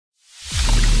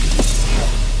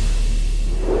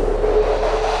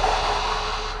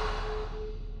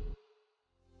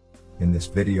In this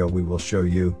video we will show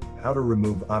you how to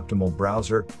remove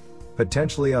OptimalBrowser,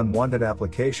 potentially unwanted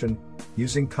application,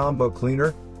 using Combo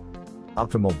Cleaner.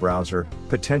 OptimalBrowser,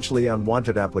 potentially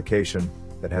unwanted application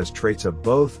that has traits of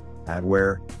both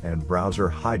adware and browser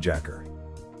hijacker.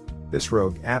 This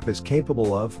rogue app is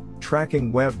capable of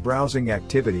tracking web browsing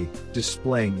activity,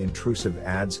 displaying intrusive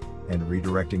ads, and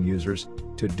redirecting users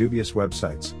to dubious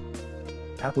websites.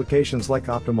 Applications like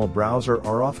OptimalBrowser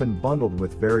are often bundled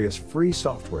with various free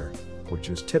software, which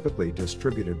is typically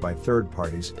distributed by third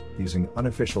parties using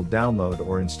unofficial download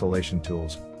or installation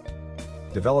tools.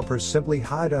 Developers simply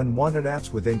hide unwanted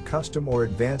apps within custom or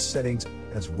advanced settings,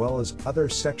 as well as other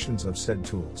sections of said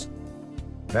tools.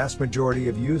 Vast majority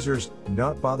of users do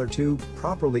not bother to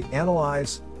properly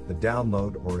analyze the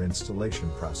download or installation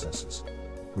processes,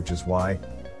 which is why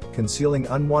concealing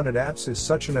unwanted apps is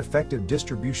such an effective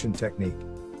distribution technique.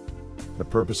 The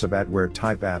purpose of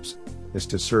adware-type apps is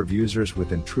to serve users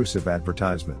with intrusive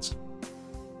advertisements.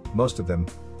 Most of them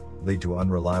lead to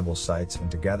unreliable sites and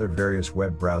to gather various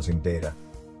web browsing data.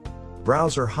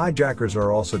 Browser hijackers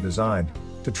are also designed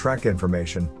to track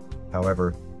information.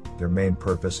 However, their main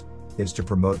purpose is to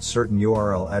promote certain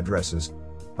URL addresses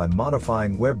by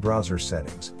modifying web browser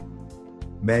settings.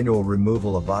 Manual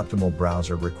removal of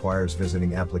OptimalBrowser requires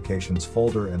visiting Applications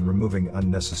folder and removing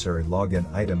unnecessary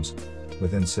login items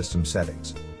within system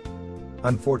settings.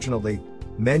 Unfortunately,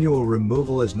 manual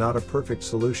removal is not a perfect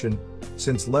solution,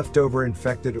 since leftover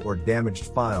infected or damaged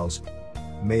files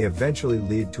may eventually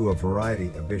lead to a variety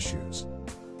of issues.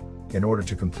 In order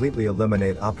to completely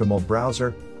eliminate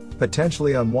OptimalBrowser,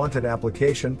 potentially unwanted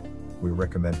application, we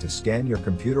recommend to scan your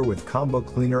computer with Combo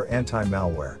Cleaner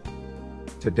anti-malware.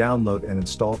 To download and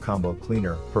install Combo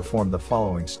Cleaner, perform the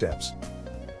following steps.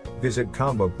 Visit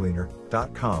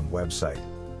combocleaner.com website.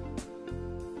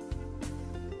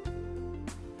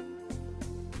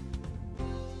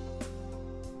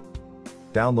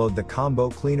 Download the Combo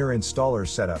Cleaner installer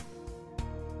setup.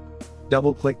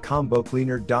 Double-click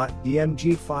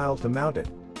combocleaner.emg file to mount it.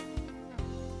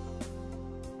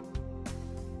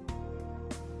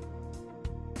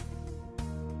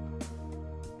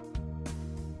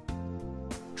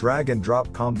 Drag and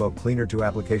drop Combo Cleaner to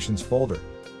Applications folder.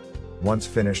 Once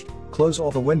finished, close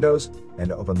all the windows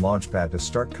and open Launchpad to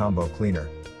start Combo Cleaner.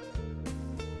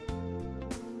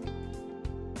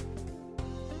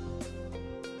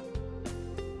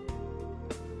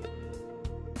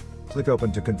 Click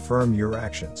Open to confirm your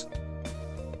actions.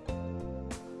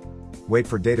 Wait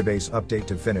for database update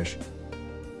to finish.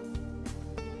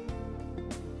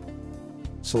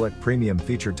 Select Premium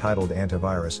feature titled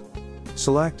Antivirus.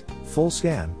 Select Full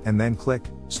Scan and then click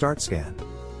Start Scan.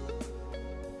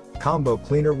 Combo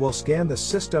Cleaner will scan the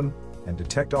system and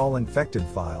detect all infected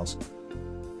files.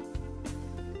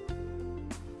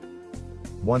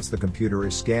 Once the computer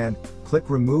is scanned, click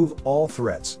Remove All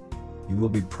Threats. You will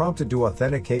be prompted to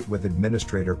authenticate with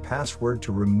administrator password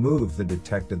to remove the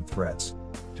detected threats.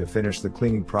 To finish the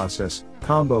cleaning process,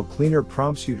 Combo Cleaner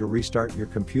prompts you to restart your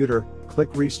computer. Click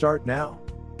Restart Now.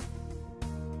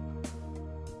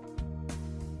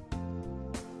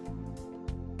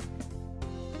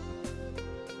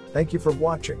 Thank you for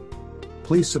watching.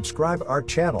 Please subscribe our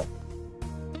channel.